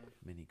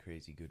many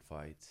crazy good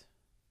fights.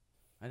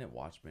 I didn't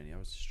watch many. I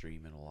was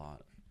streaming a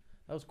lot.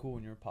 That was cool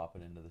when you were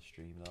popping into the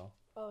stream though.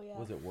 Oh yeah.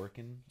 Was it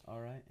working all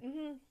right?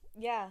 Mhm.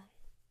 Yeah.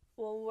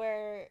 Well,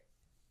 where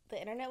the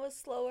internet was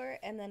slower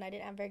and then I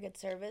didn't have very good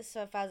service,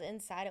 so if I was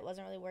inside it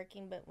wasn't really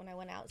working, but when I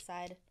went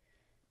outside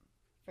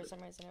for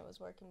some reason it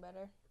was working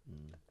better.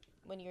 Mm.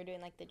 When you were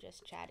doing like the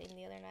just chatting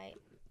the other night,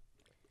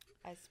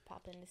 I just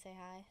popped in to say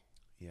hi.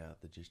 Yeah,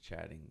 the just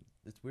chatting.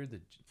 It's weird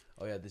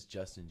that this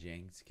Justin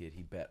James kid,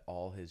 he bet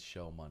all his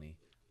show money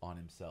on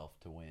himself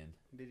to win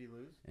Did he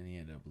lose? and he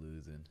ended up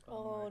losing.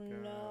 Oh, my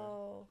God.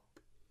 no.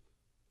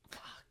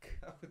 Fuck.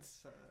 That would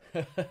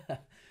suck.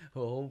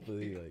 Well,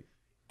 hopefully, like,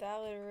 That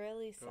would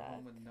really Go suck.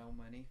 home with no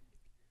money.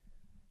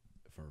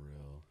 for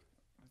real.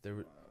 That's There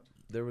were- wild.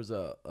 There was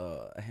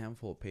a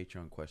handful of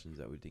Patreon questions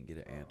that we didn't get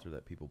to answer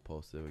that people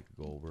posted that we could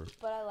go over.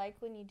 But I like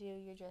when you do,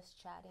 you're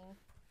just chatting.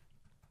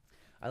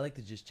 I like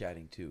the just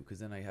chatting too, because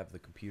then I have the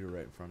computer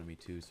right in front of me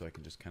too, so I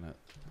can just kind of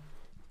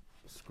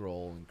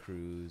scroll and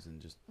cruise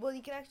and just. Well,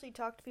 you can actually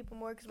talk to people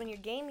more because when you're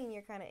gaming,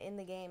 you're kind of in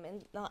the game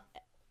and not.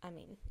 I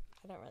mean,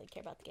 I don't really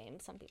care about the game.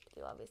 Some people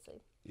do,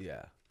 obviously.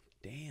 Yeah.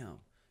 Damn.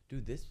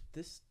 Dude,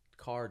 this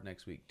card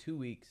next week, 2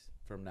 weeks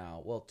from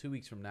now. Well, 2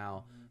 weeks from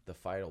now, the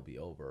fight will be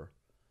over.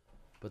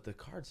 But the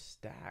card's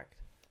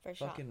stacked. For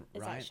Sean. Fucking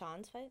Is Ryan- that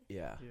Sean's fight?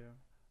 Yeah. Yeah.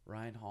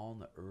 Ryan Hall in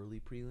the early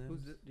prelims.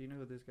 Who's this? Do you know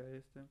who this guy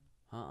is, Tim?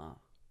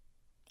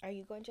 Are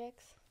you going,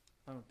 Jax?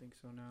 I don't think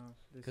so. No.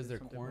 This Because is they're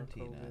something about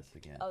quarantining COVID. us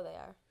again. Oh, they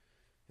are.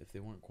 If they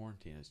weren't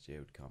quarantining us, Jay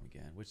would come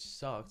again, which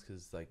sucks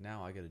because like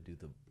now I got to do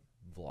the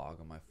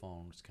vlog on my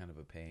phone, which is kind of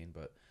a pain.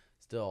 But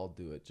still, I'll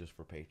do it just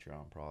for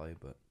Patreon probably.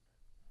 But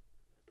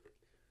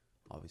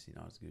obviously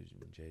not as good as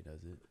when Jay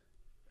does it.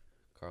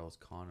 Carlos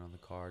Connor on the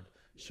card.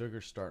 Sugar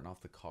starting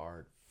off the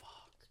card. Fuck.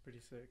 It's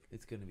pretty sick.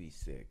 It's gonna be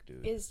sick,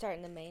 dude. Is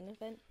starting the main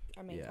event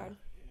or main Yeah. card?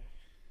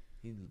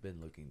 He's been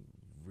looking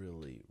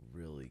really,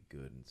 really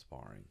good in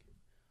sparring.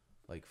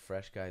 Like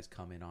fresh guys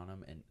come in on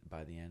him, and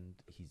by the end,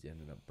 he's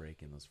ended up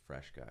breaking those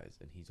fresh guys,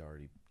 and he's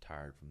already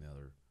tired from the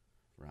other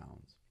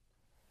rounds.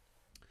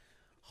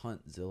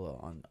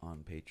 Huntzilla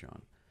on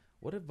Patreon.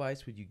 What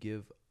advice would you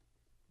give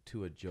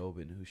to a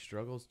Jobin who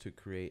struggles to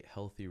create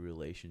healthy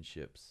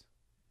relationships,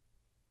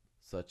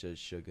 such as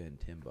Suga and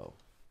Timbo?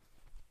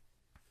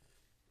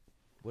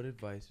 What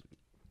advice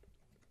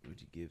would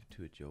you give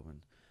to a Jobin?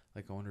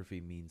 Like, I wonder if he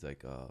means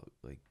like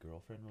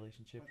girlfriend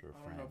relationships or I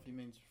don't friend. know if he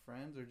means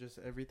friends or just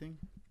everything.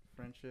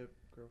 Friendship,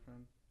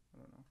 girlfriend. I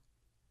don't know.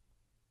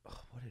 Ugh,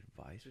 what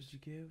advice would Just you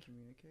give?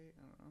 Communicate.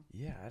 I don't know.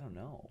 Yeah, I don't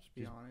know. Just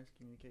be honest.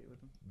 Communicate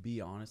with them.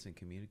 Be honest and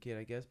communicate,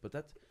 I guess. But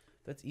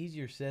that's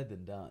easier said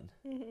than done.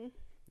 Mm-hmm.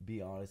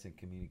 Be honest and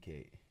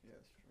communicate. Yeah,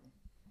 that's true.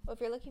 Well,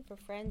 if you're looking for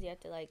friends, you have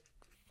to like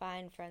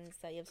find friends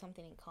that you have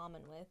something in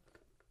common with.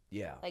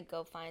 Yeah. Like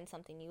go find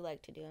something you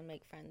like to do and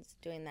make friends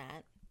doing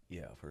that.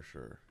 Yeah, for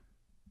sure.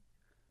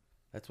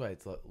 That's why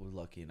we're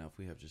lucky enough.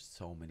 We have just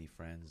so many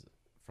friends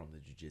from the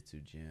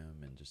jiu-jitsu gym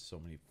and just so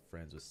many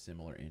friends with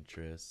similar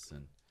interests.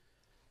 And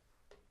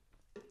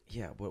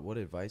yeah, what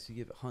advice you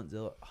give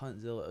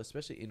Huntzilla,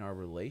 especially in our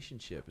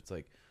relationship? It's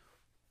like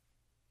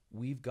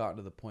we've gotten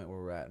to the point where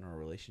we're at in our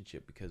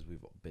relationship because we've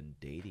been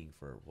dating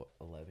for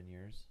 11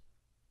 years?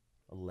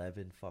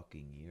 11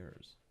 fucking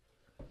years.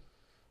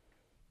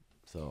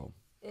 So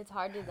It's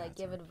hard to like That's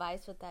give hard.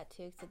 advice with that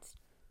too, because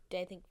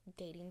I think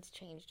dating's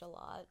changed a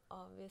lot.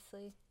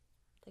 Obviously,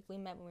 like we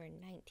met when we were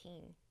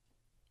 19.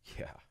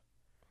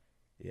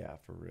 yeah,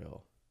 for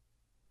real.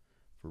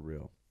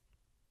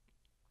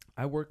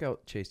 I work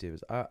out, Chase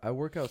Davis. I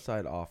work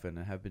outside often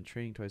and have been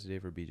training twice a day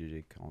for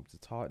BJJ comps.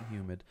 It's hot and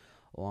humid,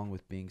 along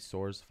with being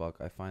sore as fuck.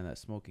 I find that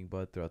smoking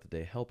bud throughout the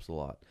day helps a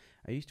lot.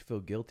 I used to feel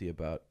guilty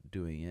about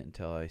doing it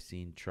until I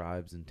seen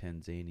tribes in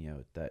Tanzania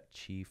with that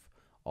chief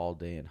all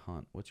day and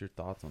hunt. What's your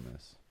thoughts on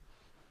this?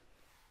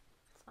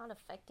 It's not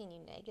affecting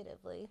you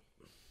negatively.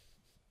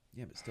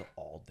 Yeah, but still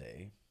all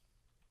day.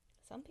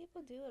 Some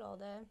people do it all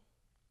day,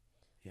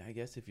 Yeah, I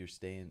guess if you're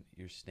staying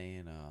and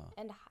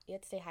you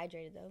have to stay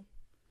hydrated though.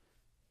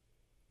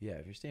 yeah,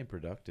 if you're staying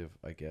productive,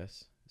 I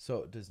guess.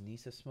 So does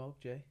Nisa smoke,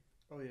 Jay?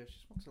 Oh yeah,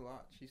 she smokes a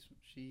lot.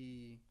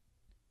 She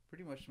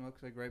pretty much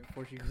smokes like right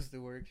before she goes to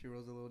work. She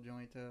rolls a little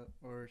joint up,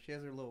 or she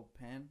has her little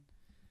pen,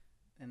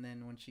 and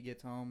then when she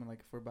gets home and like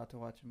if we're about to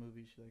watch a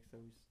movie, she likes to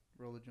always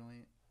roll a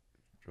joint.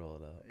 Roll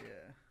it up.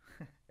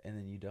 Yeah. And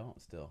then you don't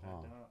still,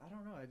 huh? I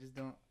don't know. I just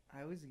don't.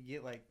 I always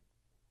get like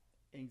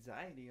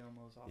anxiety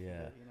almost off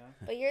Yeah. of it, you know?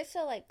 But you're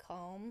so like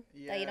calm that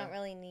you Yeah. don't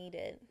really need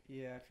it.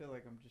 Yeah, I feel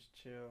like I'm just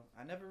chill.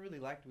 I never really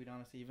liked weed,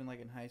 honestly. Even like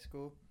in high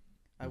school,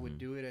 I Mhm. would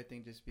do it. I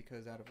think just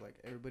because out of like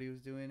everybody was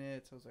doing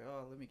it, so I was like,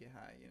 oh, let me get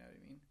high. You know what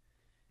I mean?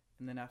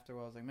 And then after a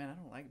while, I was like, man, I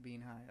don't like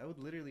being high. I would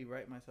literally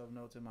write myself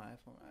notes in my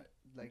iPhone,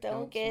 like,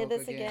 Don't get smoke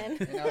this again.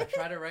 and I would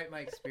try to write my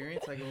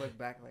experience. So I could look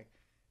back, like,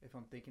 if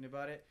I'm thinking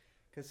about it.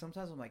 Because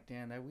sometimes I'm like,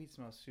 damn, that weed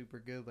smells super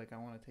good. Like, I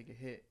want to take a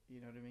hit. You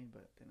know what I mean?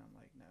 But then I'm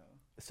like, no.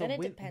 So Then it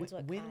when, depends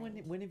what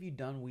kind. when have you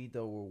done weed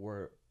though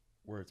where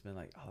it's been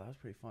like, oh, that was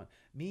pretty fun?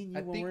 Me and you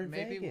I when think we're in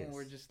maybe Vegas. when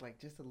we're just like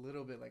just a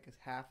little bit, like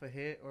a half a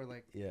hit or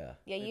like Yeah.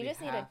 Yeah, you maybe just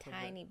need a half of it,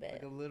 tiny bit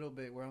like a little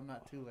bit, where I'm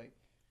not too like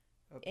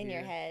up in your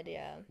here. head.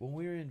 Yeah. When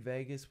we were in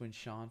Vegas, when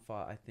Sean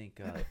fought, I think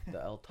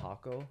the El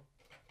Taco.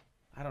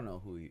 I don't know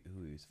who he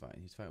was fighting.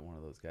 He's fighting one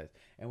of those guys.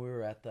 And we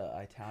were at the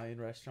Italian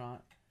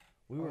restaurant.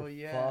 We were Oh,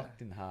 yeah.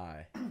 fucking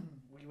high.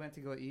 We went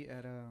to go eat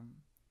at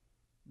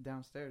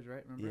downstairs,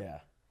 right? Remember? Yeah.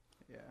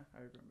 Yeah, I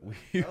remember.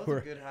 We That was were-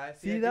 a good high.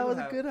 See, I that do was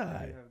a have- good I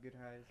high. do have good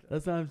highs. So.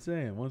 That's what I'm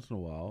saying. Once in a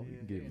while, you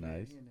can Yeah, get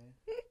nice. you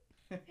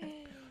know.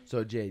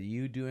 So, Jay, do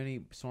you do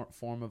any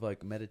form of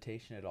like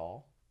meditation at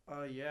all?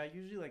 Yeah,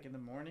 usually like in the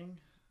morning,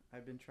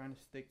 I've been trying to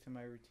stick to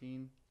my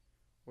routine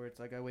where it's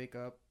like I wake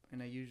up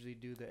and I usually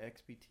do the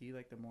XBT,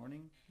 like the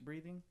morning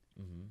breathing,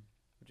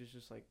 which is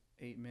just like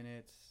 8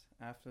 minutes.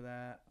 After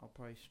that, I'll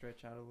probably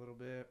stretch out a little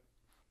bit.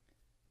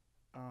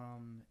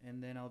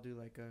 And then I'll do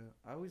like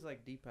I always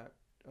like Deepak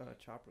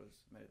Chopra's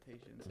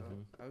meditation, so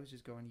I always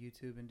just go on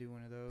YouTube and do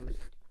one of those.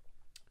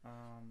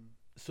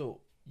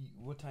 So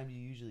what time do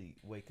you usually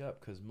wake up?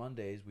 Because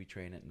Mondays we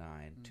train at 9.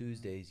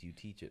 Tuesdays you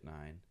teach at 9.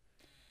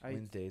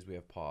 Wednesdays we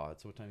have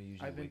pods. So what time do you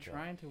usually wake up? I've been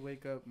trying to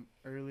wake up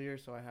earlier,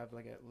 so I have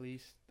like at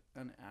least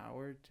an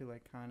hour to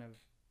like kind of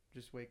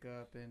just wake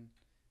up and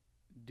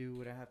do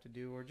what I have to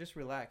do, or just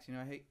relax. You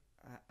know,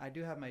 I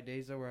do have my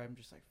days though where I'm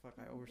just like, fuck,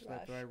 I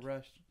overslept or I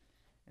rushed,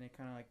 and it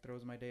kind of like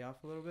throws my day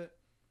off a little bit.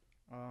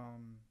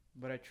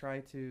 But I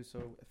try to,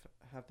 so if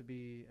I have to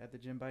be at the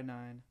gym by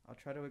 9, I'll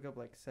try to wake up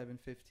like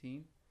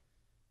 7:15,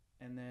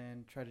 and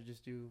then try to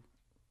just do.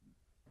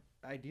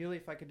 Ideally,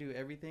 if I could do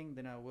everything,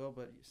 then I will.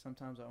 But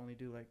sometimes I only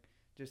do like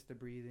just the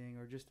breathing,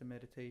 or just the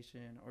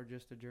meditation, or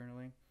just the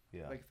journaling.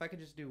 Yeah. Like if I could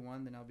just do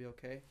one, then I'll be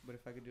okay. But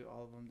if I could do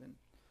all of them, then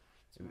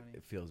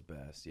it feels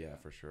best. Yeah,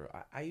 for sure.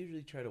 I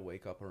usually try to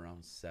wake up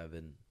around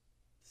 7,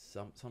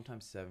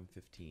 sometimes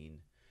 7:15,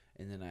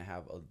 and then I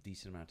have a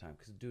decent amount of time.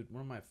 Because, dude,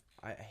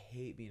 I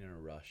hate being in a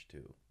rush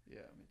too. Yeah,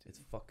 me too. It's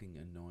fucking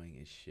annoying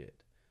as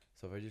shit.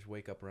 So if I just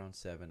wake up around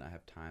 7, I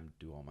have time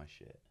to do all my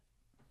shit.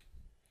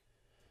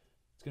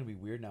 It's going to be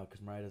weird now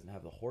because Mariah doesn't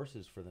have the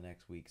horses for the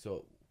next week.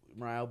 So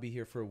Mariah will be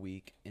here for a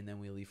week, and then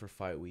we leave for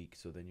fight week.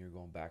 So then you're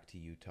going back to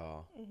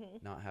Utah.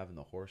 Not having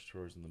the horse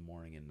chores in the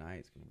morning and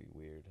night. It's going to be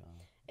weird,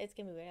 huh? It's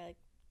going to be weird.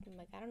 I'm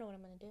like, I don't know what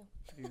I'm going to do.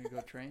 You're going to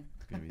go train?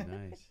 It's going to be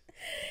nice.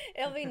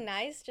 It'll be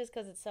nice just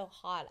because it's so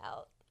hot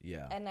out.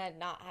 Yeah. And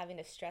not having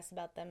to stress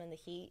about them in the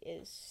heat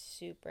is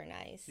super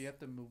nice. Do you have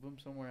to move them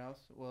somewhere else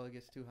while it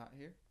gets too hot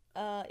here?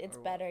 It's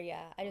better,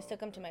 yeah. I just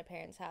took them to my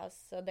parents' house.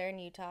 So they're in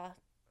Utah.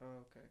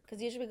 Oh, okay.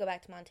 Because usually we go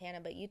back to Montana,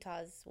 but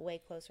Utah's way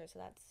closer, so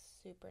that's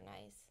super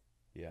nice.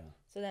 Yeah.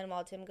 So then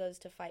while Tim goes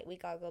to fight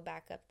week, I'll go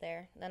back up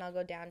there. Then I'll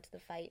go down to the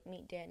fight,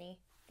 meet Danny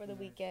for the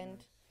weekend.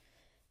 Nice.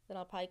 Then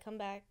I'll probably come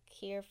back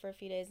here for a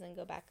few days and then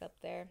go back up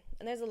there.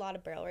 And there's a lot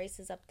of barrel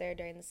races up there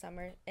during the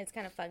summer. It's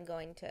kind of fun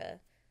going to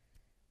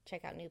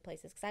check out new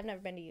places because I've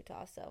never been to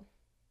Utah, so.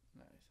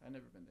 Nice. I've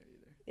never been there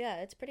either.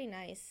 Yeah, it's pretty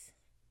nice.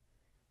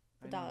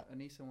 I know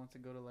Anissa wants to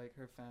go to, like,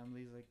 her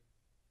family's, like,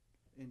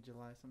 in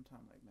July sometime.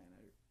 Like, man,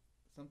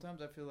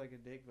 sometimes I feel like a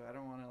dick, but I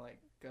don't want to, like,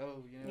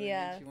 go, you know what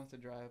I mean? She wants to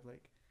drive,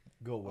 like,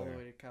 go where? All the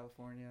way to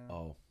California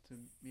to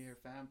meet her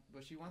fam.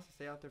 But she wants to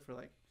stay out there for,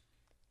 like,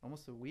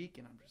 almost a week,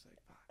 and I'm just like,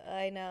 fuck.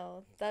 I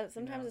know. That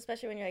sometimes,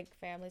 especially when you're, like,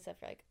 family stuff,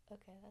 you're like,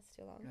 okay, that's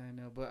too long. I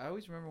know, but I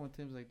always remember when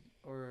Tim's like,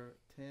 or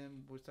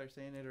Tim would start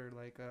saying it, or,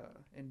 like,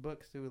 in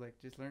books, too, like,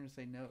 just learn to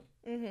say no.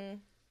 Mm-hmm.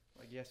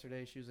 Like,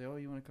 yesterday, she was like, oh,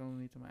 you want to come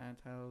with me to my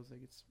aunt's house?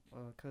 Like, it's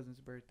cousin's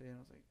birthday. And I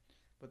was like,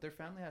 but their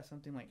family has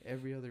something, like,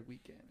 every other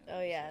weekend.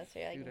 And So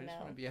you're like, dude, I just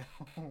want to be at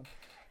home.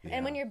 Yeah.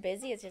 And when you're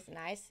busy, it's just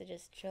nice to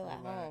just chill at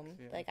home.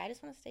 Yeah. Like, I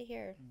just want to stay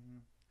here.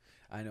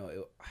 Mm-hmm. I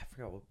know. I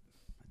forgot what.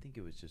 I think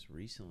it was just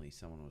recently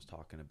someone was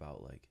talking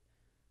about, like,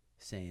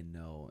 saying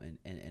no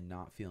and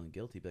not feeling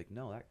guilty. Be like,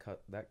 no,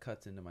 that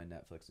cuts into my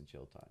Netflix and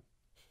chill time.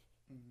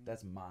 Mm-hmm.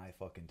 That's my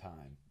fucking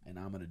time, and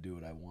I'm gonna do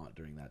what I want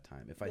during that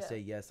time. If I say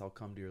yes, I'll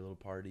come to your little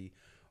party,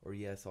 or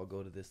yes, I'll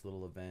go to this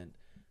little event.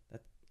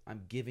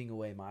 I'm giving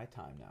away my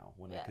time now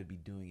when I could be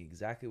doing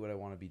exactly what I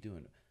want to be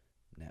doing,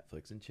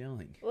 Netflix and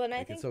chilling. Well, and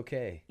I think it's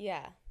okay.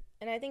 Yeah,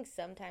 and I think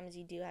sometimes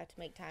you do have to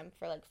make time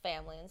for, like,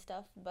 family and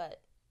stuff,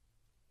 but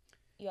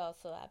you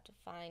also have to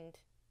find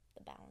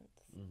the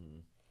balance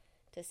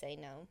to say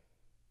no.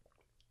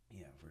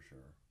 Yeah, for sure.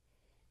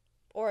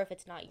 Or if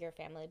it's not your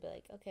family, be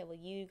like, okay, well,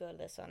 you go to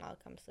this one, I'll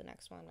come to the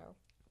next one. Or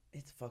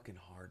it's fucking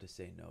hard to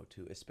say no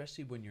to,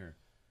 especially when you're,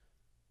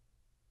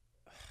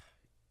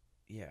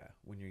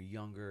 when you're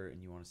younger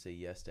and you want to say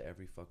yes to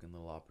every fucking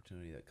little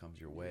opportunity that comes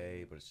your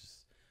way. But it's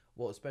just,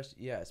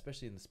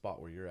 especially in the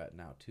spot where you're at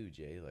now too,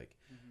 Jay. Like,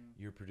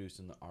 you're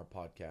producing our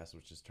podcast,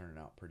 which is turning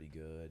out pretty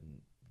good,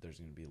 and there's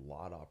going to be a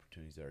lot of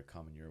opportunities that are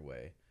coming your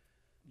way.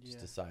 Just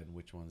deciding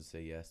which ones to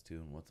say yes to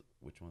and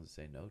which ones to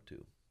say no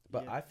to.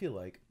 But I feel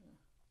like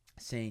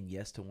saying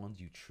yes to ones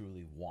you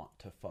truly want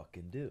to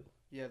fucking do.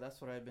 Yeah,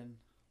 that's what I've been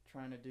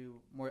trying to do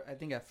more. I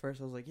think at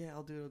first I was like, yeah,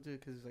 I'll do it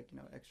because it's, like, you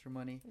know, extra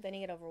money. Then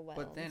you get overwhelmed.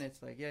 But then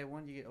it's like,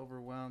 one, you get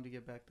overwhelmed, you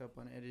get backed up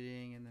on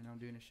editing, and then I'm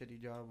doing a shitty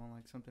job on,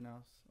 like, something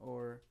else.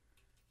 Or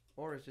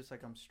it's just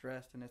like I'm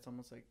stressed, and it's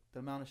almost like the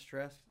amount of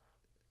stress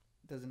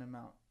doesn't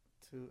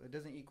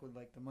equal,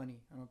 like, the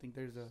money. I don't think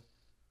there's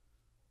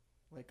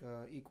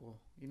equal.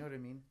 You know what I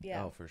mean?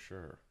 Yeah. Oh, for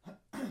sure.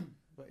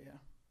 But yeah.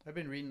 I've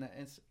been reading that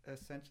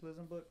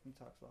Essentialism book, and it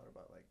talks a lot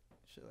about, like,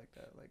 shit like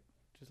that, like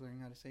just learning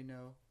how to say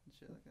no and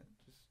shit like that.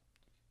 Just,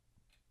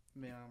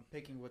 man, I'm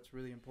picking what's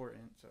really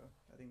important. So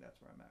I think that's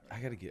where I'm at.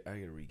 I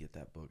gotta re-get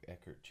that book.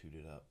 Eckert chewed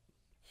it up.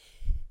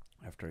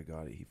 After I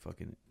got it, he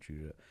fucking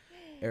chewed it up.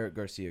 Eric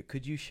Garcia,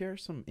 could you share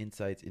some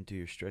insights into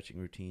your stretching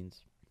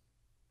routines?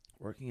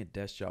 Working a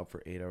desk job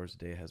for 8 hours a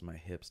day has my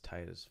hips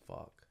tight as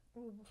fuck.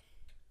 Ooh.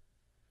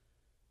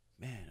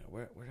 Man,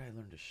 where did I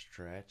learn to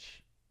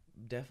stretch?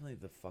 definitely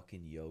the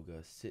fucking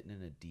yoga, sitting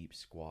in a deep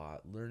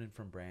squat, learning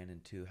from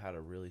Brandon too how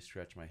to really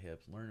stretch my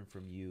hips, learning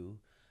from you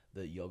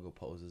the yoga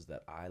poses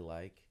that I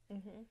like.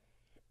 Mm-hmm.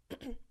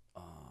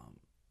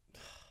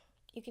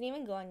 You can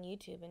even go on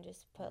YouTube and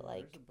just put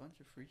there's a bunch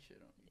of free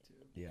shit on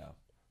YouTube.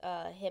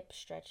 Yeah. Hip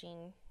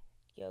stretching,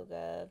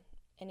 yoga,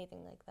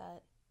 anything like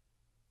that.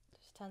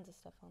 There's tons of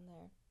stuff on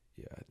there.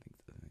 Yeah, I think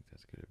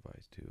that's good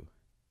advice too.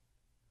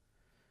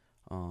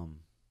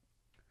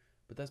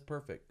 But that's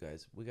perfect,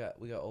 guys. We got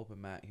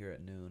open mat here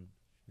at noon.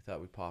 We thought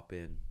we'd pop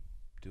in,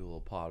 do a little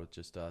pod with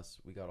just us.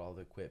 We got all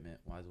the equipment.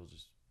 Might as well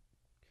just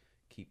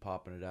keep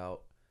popping it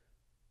out.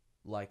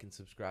 Like and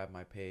subscribe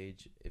my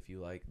page if you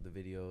like the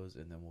videos,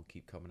 and then we'll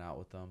keep coming out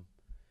with them.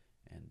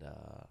 And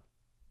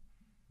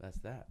that's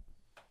that.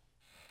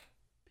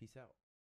 Peace out.